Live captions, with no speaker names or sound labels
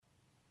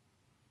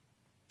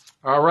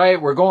All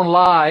right, we're going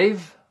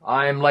live.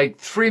 I'm like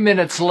 3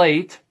 minutes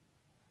late,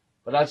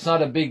 but that's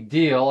not a big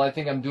deal. I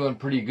think I'm doing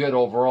pretty good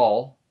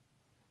overall.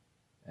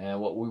 And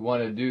what we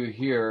want to do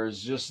here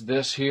is just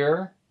this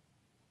here.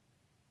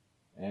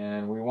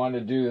 And we want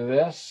to do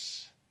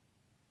this.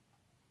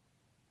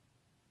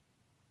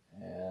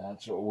 And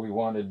that's what we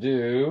want to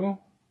do.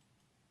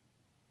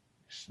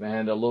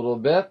 Expand a little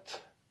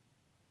bit.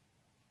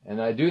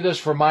 And I do this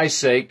for my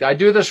sake. I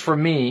do this for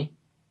me.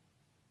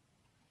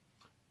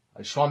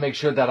 I just want to make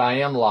sure that I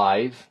am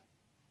live.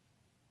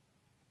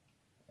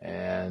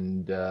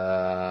 And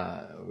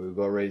we'll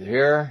go right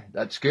here.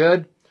 That's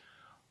good.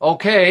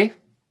 Okay.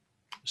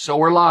 So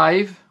we're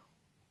live.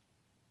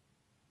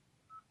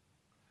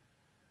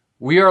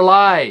 We are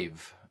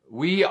live.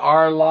 We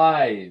are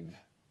live.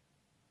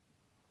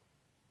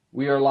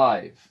 We are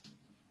live.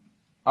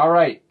 All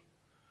right.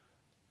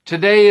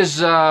 Today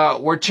is,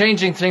 we're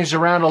changing things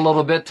around a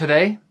little bit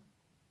today.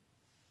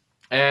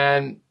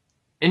 And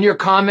in your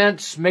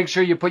comments, make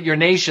sure you put your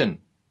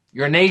nation.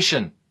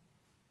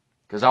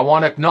 Because I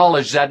want to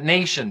acknowledge that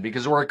nation,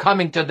 because we're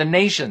coming to the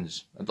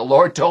nations. The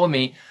Lord told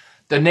me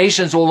the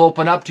nations will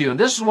open up to you. And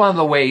this is one of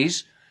the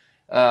ways,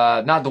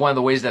 not one of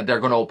the ways that they're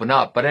going to open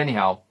up, but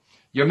anyhow,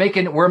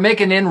 we're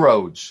making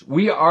inroads.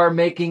 We are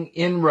making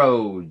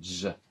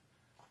inroads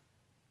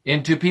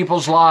into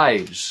people's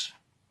lives.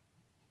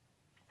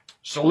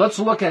 So let's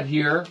look at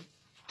here.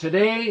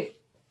 Today,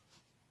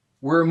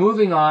 we're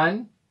moving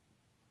on.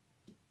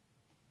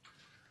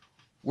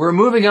 We're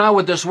moving on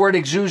with this word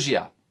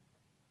exousia.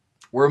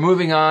 We're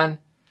moving on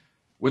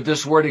with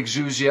this word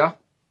exousia.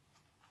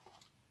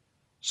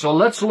 So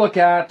let's look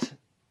at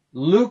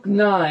Luke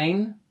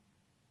 9.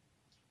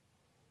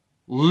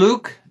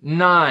 Luke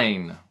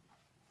 9.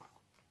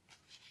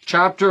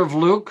 Chapter of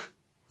Luke.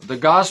 The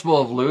Gospel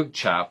of Luke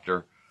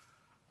chapter.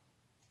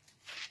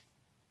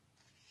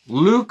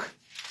 Luke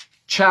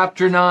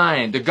chapter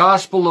 9. The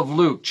Gospel of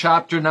Luke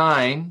chapter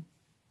 9.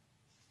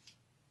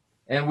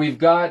 And we've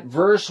got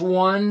verse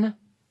 1,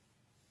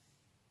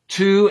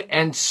 2,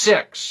 and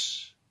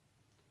 6.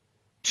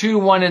 2,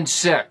 1, and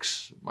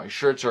 6. My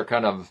shirts are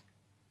kind of...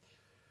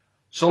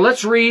 So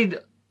let's read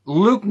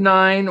Luke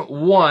 9,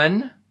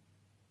 1,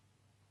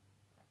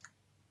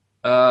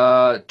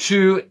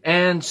 2,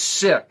 and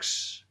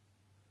 6.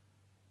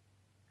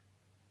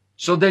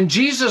 So then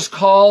Jesus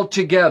called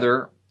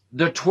together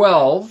the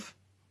 12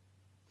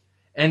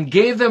 and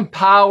gave them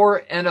power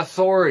and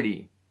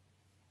authority.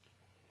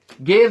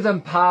 Gave them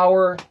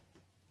power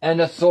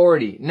and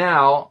authority.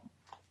 Now,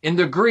 in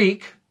the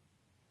Greek,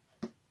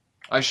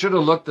 I should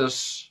have looked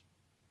this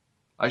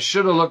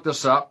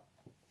up.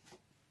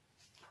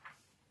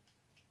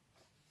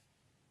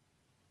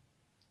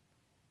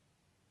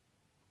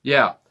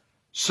 Yeah.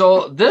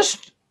 So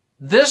this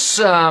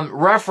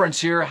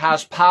reference here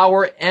has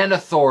power and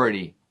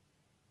authority.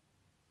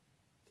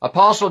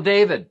 Apostle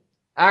David,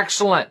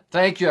 excellent.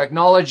 Thank you. I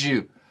acknowledge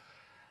you.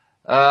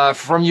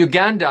 From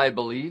Uganda, I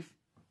believe.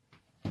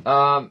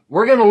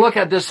 We're going to look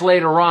at this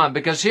later on,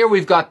 because here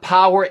we've got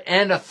power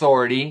and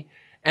authority,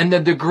 and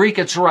the Greek,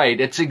 it's right.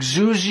 It's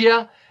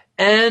exousia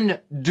and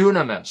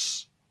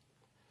dunamis.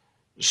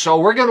 So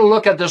we're going to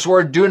look at this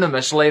word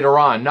dunamis later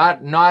on.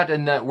 Not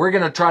in that we're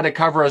going to try to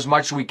cover as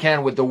much as we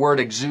can with the word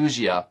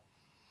exousia.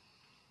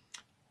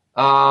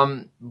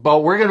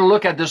 But we're going to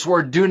look at this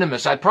word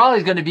dunamis. I probably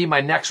is going to be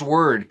my next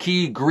word,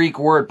 key Greek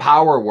word,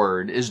 power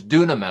word, is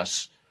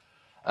dunamis,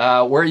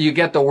 where you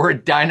get the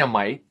word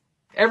dynamite.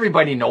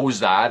 Everybody knows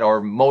that,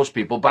 or most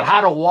people, but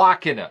how to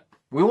walk in it.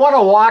 We want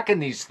to walk in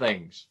these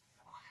things.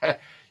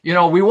 We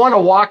want to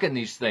walk in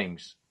these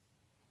things.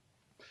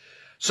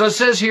 So it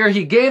says here,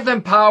 he gave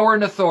them power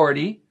and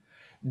authority,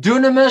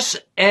 dunamis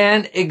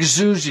and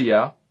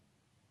exousia,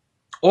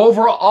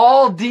 over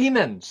all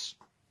demons.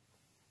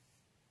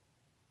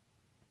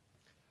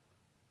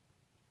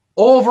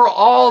 Over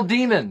all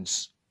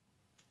demons.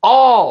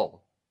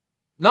 All.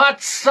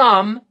 Not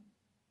some,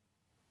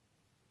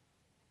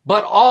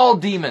 but all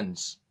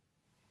demons.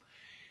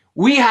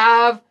 We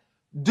have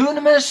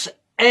dunamis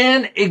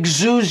and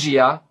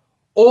exousia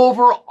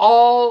over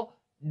all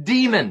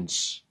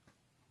demons.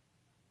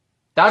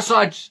 That's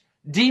not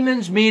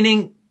demons,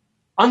 meaning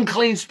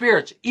unclean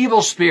spirits,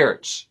 evil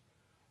spirits,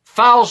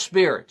 foul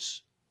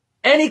spirits,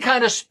 any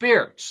kind of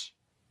spirits,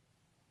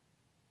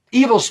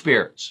 evil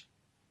spirits.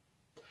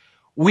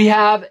 We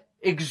have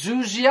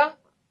exousia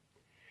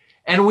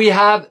and we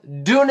have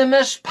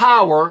dunamis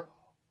power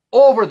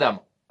over them.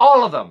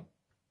 All of them.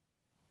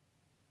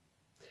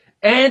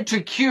 And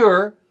to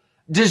cure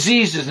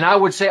diseases. And I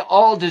would say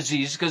all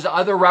diseases, because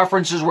other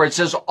references where it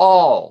says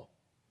all.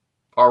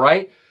 All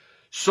right?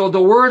 So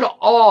the word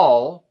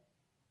all,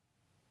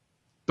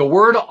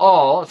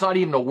 it's not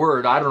even a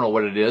word. I don't know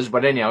what it is,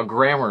 but anyhow,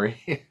 grammar.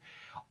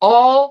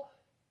 All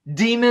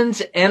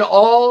demons and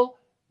all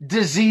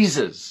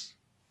diseases.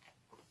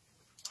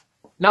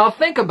 Now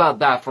think about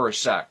that for a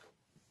sec.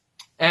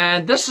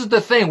 And this is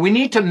the thing. We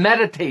need to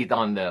meditate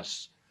on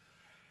this.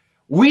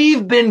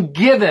 We've been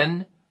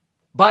given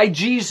by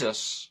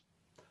Jesus,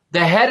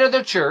 the head of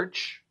the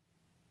church,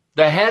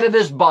 the head of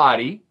his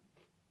body,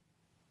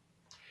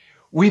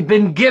 We've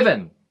been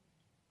given.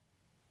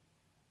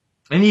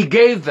 And he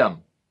gave them.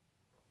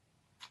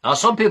 Now,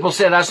 some people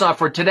say that's not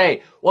for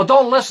today. Well,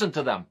 don't listen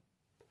to them.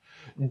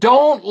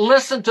 Don't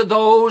listen to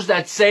those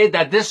that say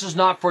that this is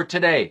not for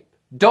today.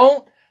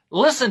 Don't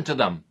listen to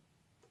them.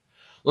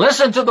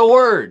 Listen to the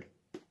Word.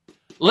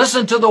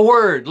 Listen to the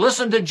Word.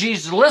 Listen to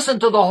Jesus. Listen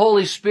to the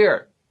Holy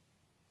Spirit.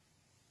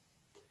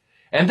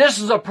 And this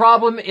is a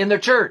problem in the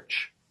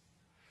church.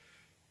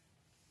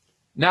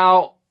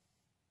 Now,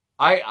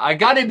 I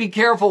got to be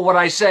careful what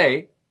I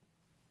say,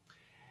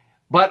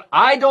 but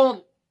I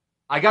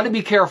got to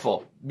be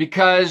careful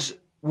because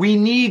we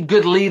need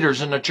good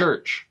leaders in the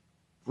church.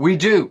 We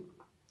do.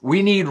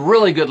 We need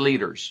really good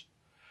leaders.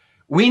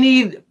 We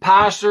need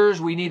pastors,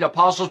 we need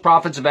apostles,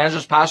 prophets,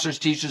 evangelists, pastors,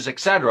 teachers,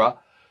 etc.,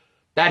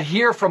 that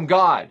hear from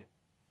God.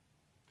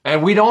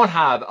 And we don't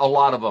have a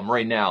lot of them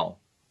right now.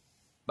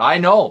 I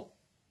know.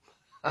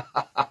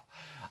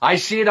 I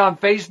see it on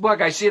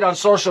Facebook. I see it on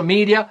social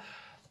media.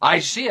 I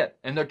see it.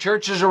 And the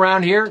churches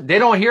around here, they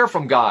don't hear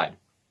from God.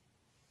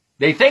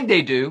 They think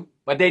they do,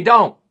 but they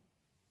don't.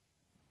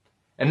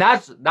 And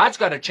that's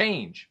got to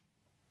change.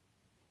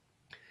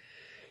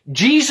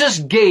 Jesus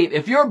gave,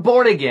 if you're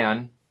born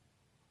again,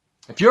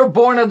 if you're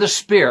born of the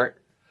Spirit,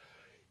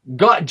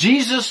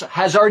 Jesus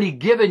has already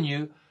given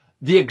you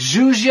the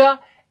exousia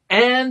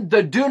and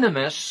the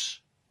dunamis,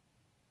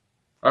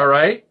 all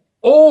right,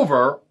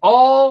 over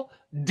all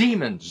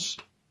demons.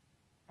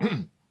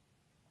 And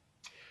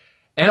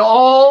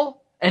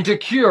to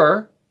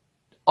cure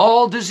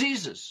all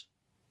diseases.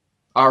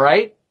 All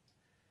right.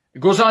 It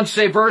goes on to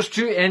say, verse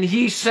 2, and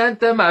he sent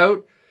them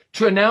out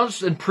to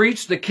announce and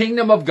preach the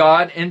kingdom of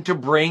God and to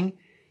bring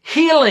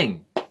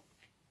healing.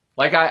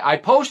 Like I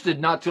posted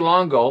not too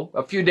long ago,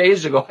 a few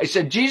days ago, I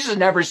said, Jesus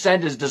never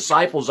sent his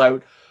disciples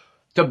out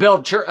to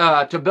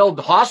build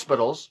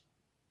hospitals.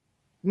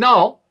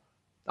 No,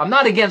 I'm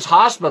not against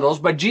hospitals,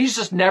 but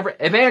Jesus never,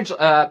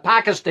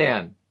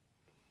 Pakistan.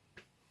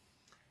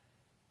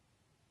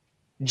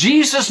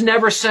 Jesus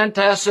never sent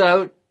us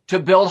out to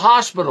build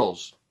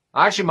hospitals.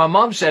 Actually, my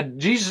mom said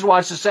Jesus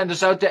wants to send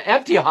us out to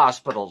empty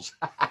hospitals.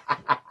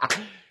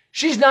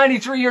 She's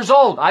 93 years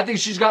old. I think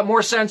she's got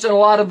more sense than a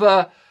lot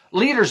of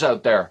leaders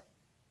out there.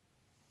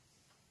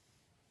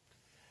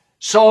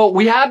 So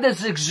we have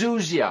this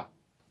exousia,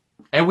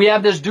 and we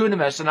have this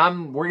dunamis,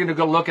 and we're going to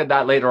go look at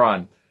that later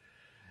on.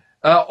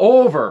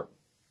 Over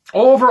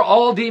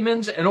all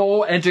demons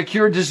and to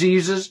cure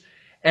diseases.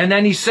 And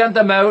then he sent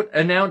them out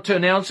to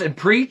announce and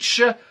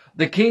preach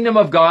the kingdom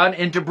of God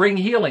and to bring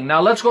healing. Now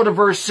let's go to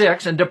verse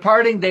 6. And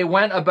departing, they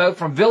went about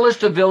from village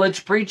to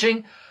village,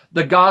 preaching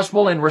the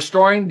gospel and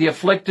restoring the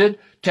afflicted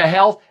to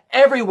health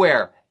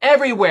everywhere,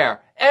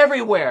 everywhere,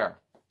 everywhere.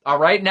 All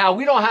right. Now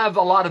we don't have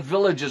a lot of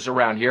villages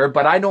around here,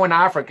 but I know in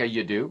Africa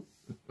you do,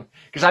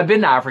 because I've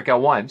been to Africa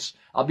once.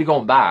 I'll be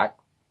going back.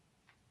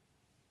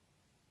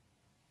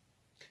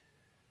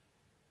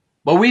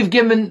 But we've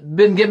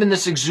been given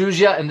this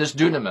exousia and this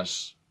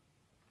dunamis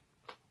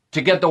to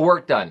get the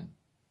work done.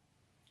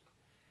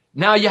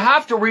 Now you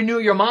have to renew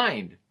your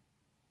mind.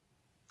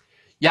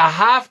 You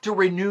have to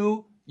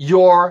renew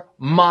your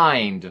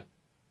mind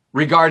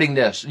regarding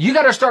this. You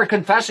got to start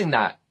confessing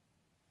that.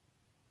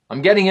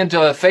 I'm getting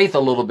into faith a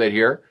little bit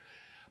here,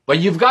 but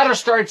you've got to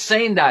start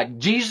saying that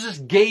Jesus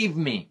gave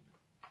me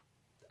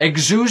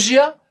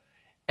exousia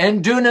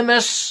and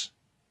dunamis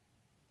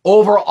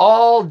over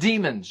all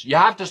demons. You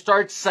have to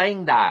start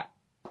saying that.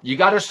 You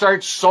got to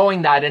start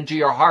sowing that into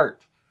your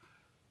heart.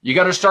 You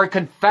got to start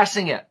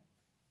confessing it.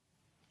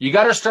 You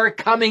got to start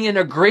coming in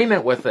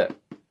agreement with it.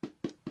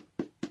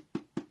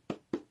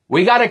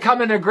 We got to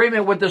come in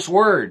agreement with this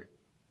word.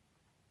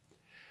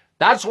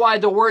 That's why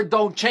the word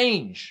don't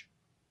change.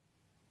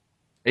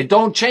 It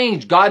don't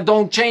change. God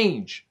don't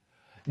change.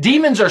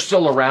 Demons are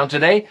still around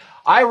today.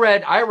 I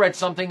read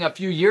something a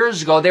few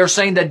years ago. They were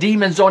saying that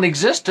demons don't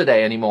exist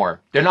today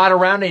anymore. They're not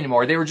around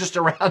anymore. They were just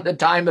around the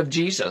time of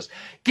Jesus.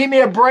 Give me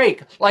a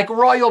break, like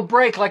royal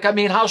break.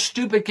 How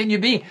stupid can you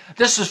be?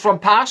 This is from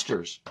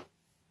pastors.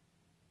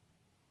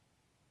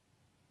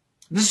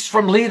 This is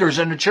from leaders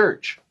in the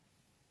church.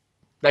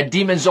 That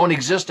demons don't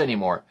exist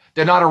anymore.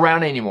 They're not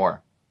around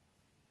anymore.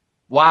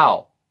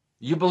 Wow.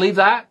 You believe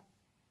that?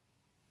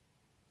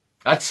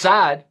 That's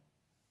sad.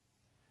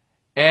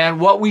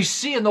 And what we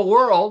see in the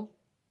world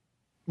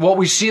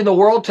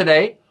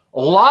today,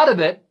 a lot of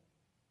it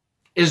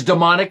is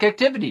demonic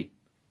activity.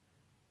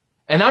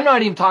 And I'm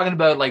not even talking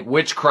about like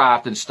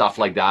witchcraft and stuff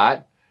like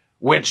that.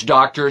 Witch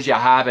doctors you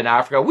have in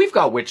Africa. We've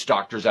got witch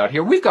doctors out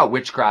here. We've got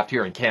witchcraft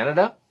here in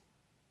Canada,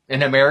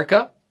 in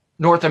America,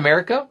 North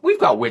America. We've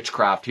got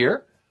witchcraft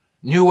here.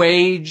 New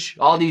Age,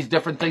 all these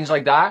different things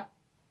like that.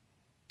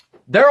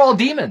 They're all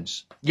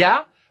demons.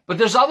 Yeah. But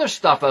there's other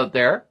stuff out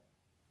there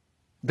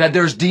that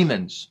there's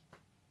demons.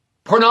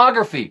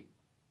 Pornography.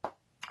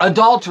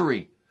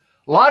 Adultery,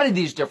 a lot of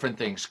these different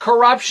things,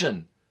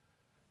 corruption.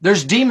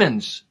 There's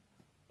demons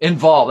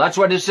involved. That's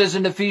what it says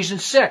in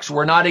Ephesians 6.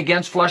 We're not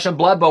against flesh and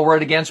blood, but we're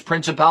against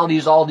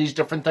principalities, all these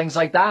different things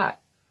like that.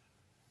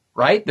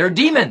 Right? They're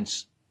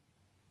demons.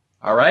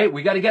 All right?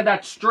 We got to get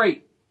that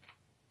straight.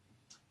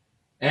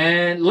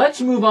 And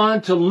let's move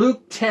on to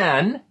Luke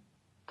 10.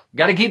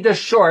 Got to keep this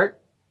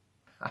short.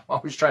 I'm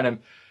always trying to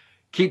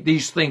keep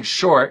these things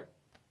short.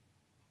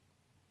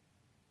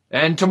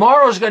 And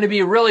tomorrow's going to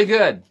be really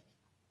good.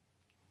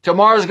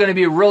 Tomorrow's going to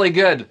be really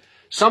good.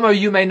 Some of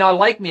you may not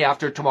like me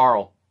after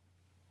tomorrow.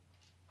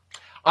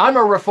 I'm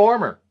a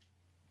reformer.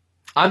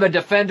 I'm a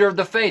defender of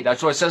the faith.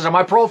 That's what it says on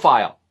my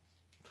profile.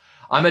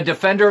 I'm a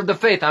defender of the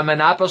faith. I'm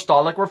an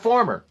apostolic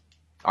reformer.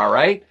 All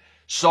right?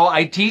 So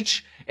I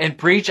teach and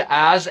preach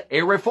as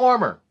a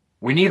reformer.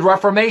 We need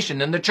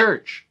reformation in the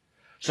church.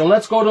 So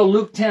let's go to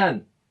Luke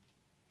 10.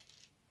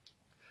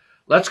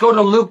 Let's go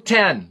to Luke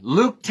 10.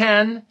 Luke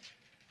 10,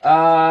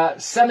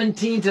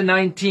 17 to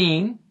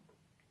 19.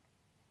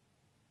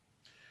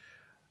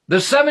 The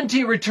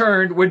 70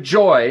 returned with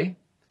joy,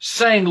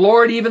 saying,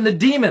 Lord, even the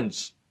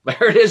demons,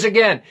 there it is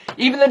again,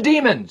 even the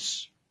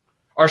demons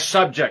are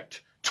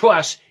subject to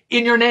us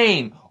in your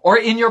name or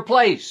in your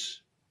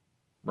place.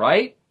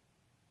 Right?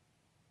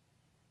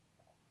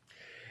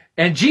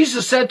 And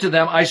Jesus said to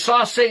them, I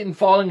saw Satan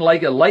falling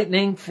like a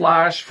lightning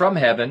flash from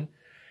heaven.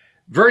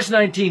 Verse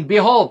 19,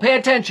 behold, pay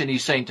attention,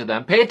 he's saying to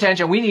them. Pay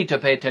attention. We need to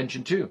pay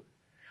attention too.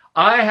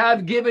 I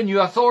have given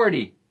you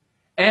authority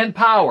and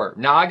power.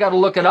 Now, I got to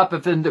look it up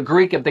if in the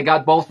Greek, if they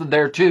got both of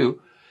there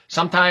too.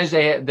 Sometimes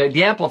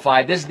the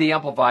Amplified, this is the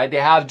Amplified,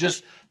 they have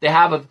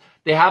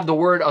the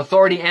word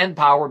authority and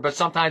power, but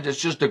sometimes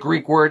it's just the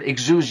Greek word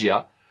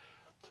exousia.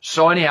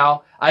 So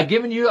anyhow, I've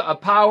given you a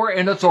power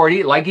and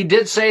authority, like he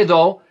did say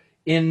though,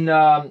 in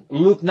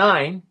Luke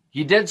 9,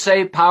 he did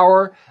say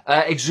power,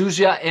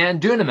 exousia, and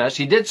dunamis.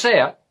 He did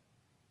say it.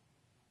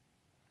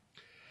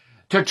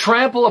 To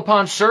trample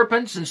upon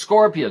serpents and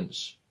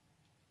scorpions.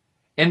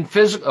 And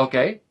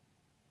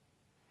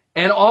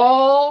and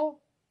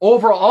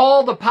over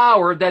all the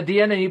power that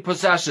the enemy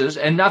possesses,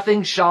 and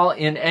nothing shall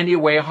in any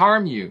way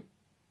harm you.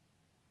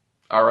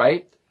 All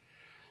right?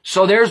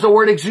 So there's the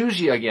word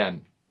exousia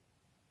again.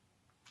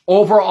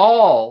 Over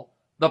all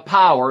the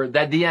power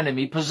that the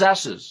enemy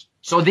possesses.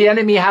 So the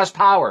enemy has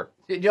power.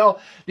 Did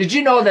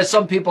you know that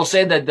some people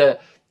say that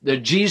the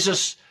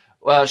Jesus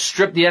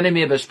stripped the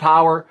enemy of his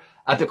power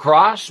at the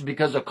cross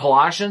because of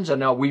Colossians?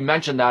 And we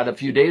mentioned that a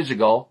few days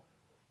ago.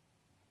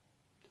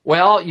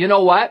 Well, you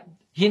know what?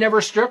 He never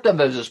stripped him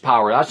of his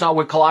power. That's not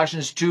what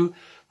Colossians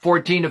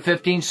 2:14 to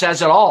 15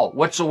 says at all,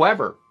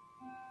 whatsoever.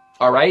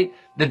 All right?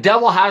 The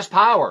devil has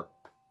power.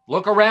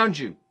 Look around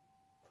you.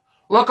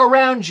 Look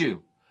around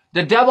you.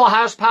 The devil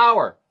has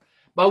power.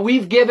 But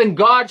we've given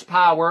God's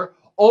power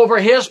over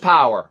his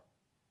power.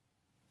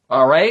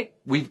 All right?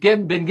 We've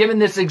been given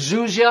this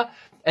exousia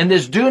and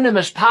this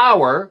dunamis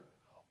power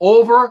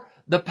over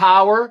the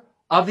power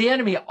of the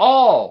enemy.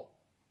 All.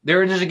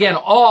 There it is again.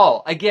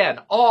 All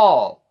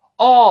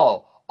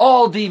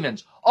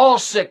demons, all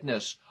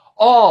sickness,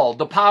 all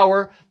the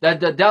power that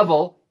the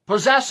devil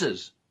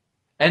possesses.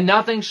 And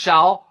nothing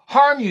shall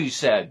harm you, he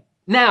said.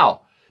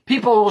 Now,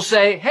 people will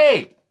say,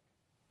 hey,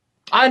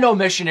 I know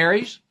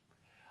missionaries.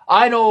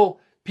 I know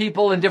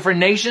people in different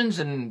nations,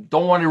 and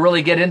don't want to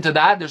really get into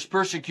that. There's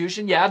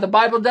persecution. Yeah, the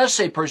Bible does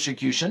say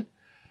persecution.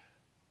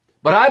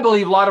 But I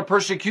believe a lot of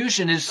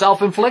persecution is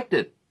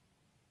self-inflicted.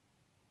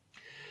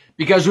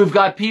 Because we've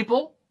got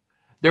people,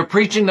 they're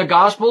preaching the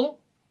gospel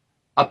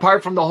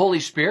apart from the Holy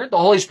Spirit. The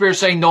Holy Spirit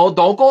saying, no,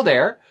 don't go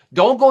there.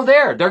 Don't go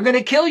there. They're going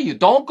to kill you.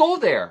 Don't go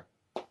there.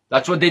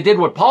 That's what they did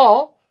with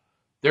Paul.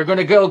 They're going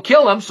to go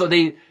kill him, so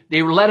they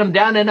let him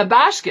down in a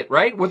basket,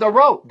 right? With a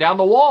rope down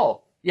the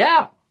wall.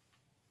 Yeah.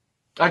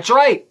 That's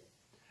right.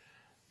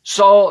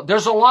 So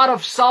there's a lot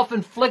of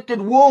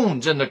self-inflicted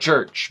wounds in the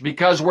church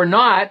because we're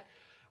not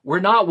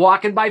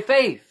walking by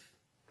faith.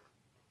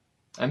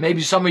 And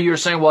maybe some of you are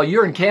saying, well,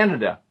 you're in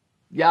Canada.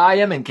 Yeah, I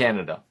am in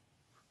Canada.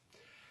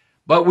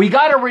 But we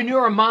got to renew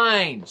our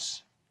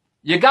minds.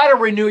 You got to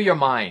renew your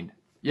mind.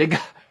 You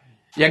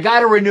got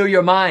to renew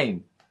your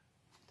mind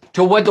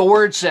to what the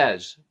word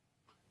says.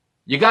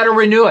 You got to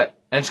renew it,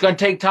 and it's going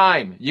to take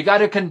time. You got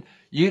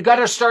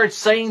to start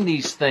saying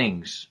these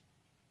things.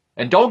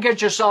 And don't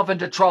get yourself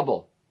into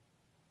trouble.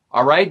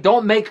 All right?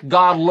 Don't make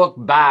God look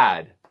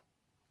bad.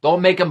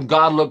 Don't make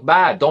God look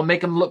bad. Don't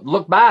make him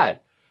look bad.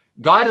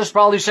 God is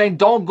probably saying,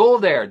 don't go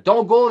there.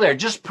 Don't go there.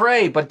 Just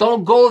pray, but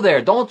don't go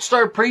there. Don't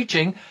start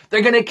preaching.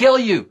 They're going to kill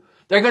you.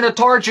 They're going to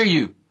torture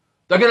you.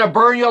 They're going to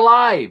burn you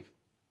alive.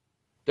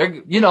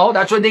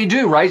 That's what they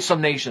do, right?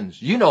 Some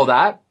nations. You know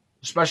that,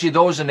 especially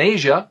those in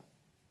Asia.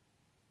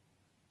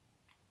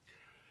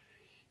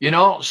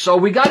 So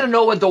we got to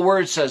know what the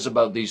word says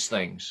about these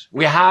things.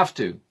 We have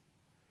to.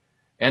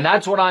 And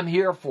that's what I'm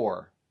here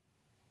for.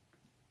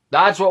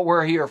 That's what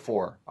we're here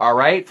for. All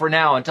right? For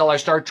now, until I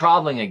start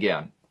traveling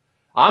again.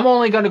 I'm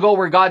only going to go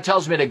where God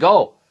tells me to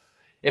go.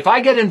 If I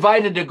get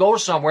invited to go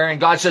somewhere and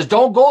God says,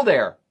 don't go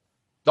there.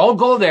 Don't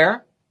go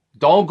there.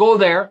 Don't go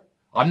there.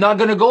 I'm not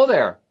going to go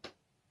there.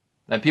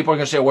 Then people are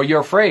going to say, well,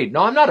 you're afraid.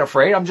 No, I'm not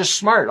afraid. I'm just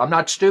smart. I'm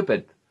not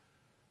stupid.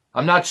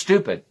 I'm not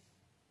stupid.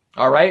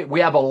 All right? We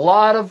have a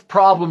lot of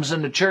problems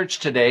in the church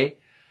today,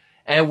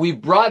 and we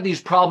brought these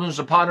problems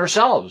upon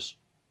ourselves.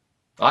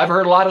 I've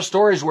heard a lot of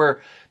stories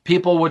where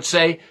people would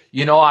say,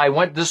 you know, I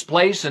went this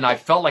place and I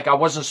felt like I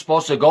wasn't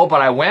supposed to go,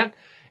 but I went.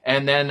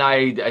 And then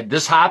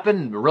this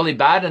happened really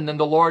bad. And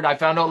then I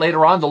found out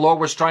later on, the Lord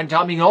was trying to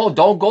tell me, no,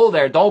 don't go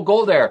there. Don't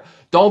go there.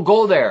 Don't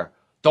go there.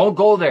 Don't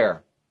go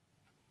there.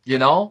 You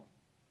know?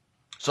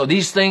 So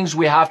these things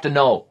we have to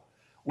know.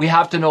 We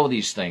have to know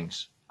these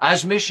things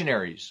as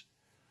missionaries,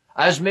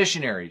 as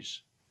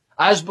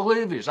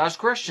believers, as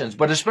Christians,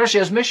 but especially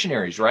as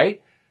missionaries,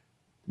 right?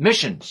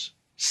 Missions,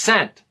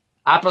 sent,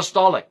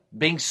 apostolic,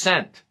 being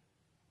sent,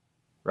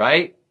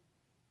 right?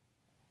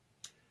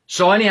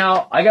 So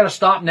anyhow, I got to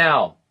stop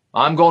now.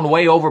 I'm going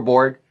way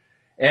overboard.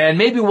 And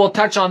maybe we'll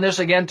touch on this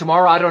again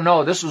tomorrow. I don't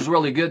know. This was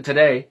really good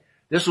today.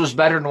 This was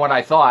better than what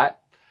I thought.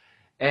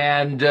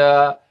 And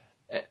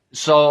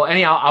so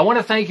anyhow, I want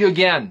to thank you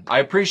again. I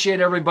appreciate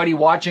everybody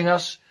watching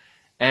us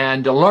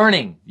and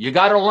learning. You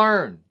got to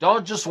learn.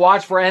 Don't just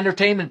watch for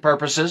entertainment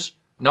purposes.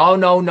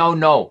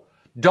 No.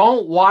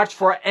 Don't watch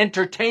for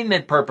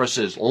entertainment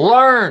purposes.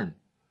 Learn.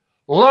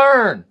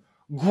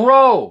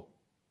 Grow.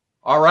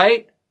 All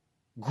right?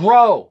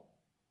 Grow.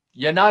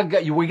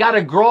 We got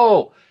to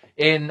grow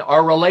in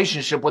our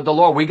relationship with the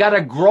Lord. We got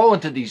to grow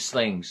into these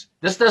things.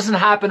 This doesn't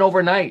happen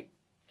overnight.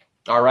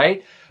 All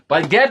right?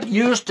 But get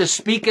used to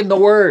speaking the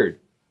word.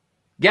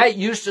 Get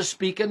used to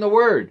speaking the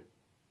word.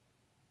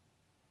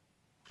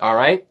 All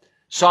right?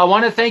 So I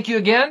want to thank you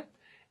again.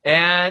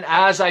 And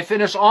as I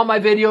finish all my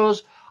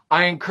videos,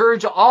 I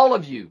encourage all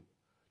of you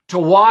to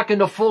walk in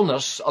the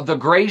fullness of the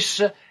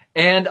grace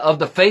and of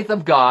the faith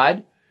of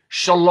God.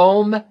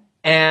 Shalom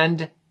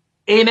and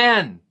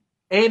amen.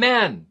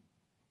 Amen.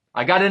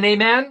 I got an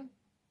amen?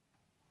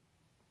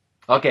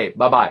 Okay,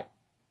 bye-bye.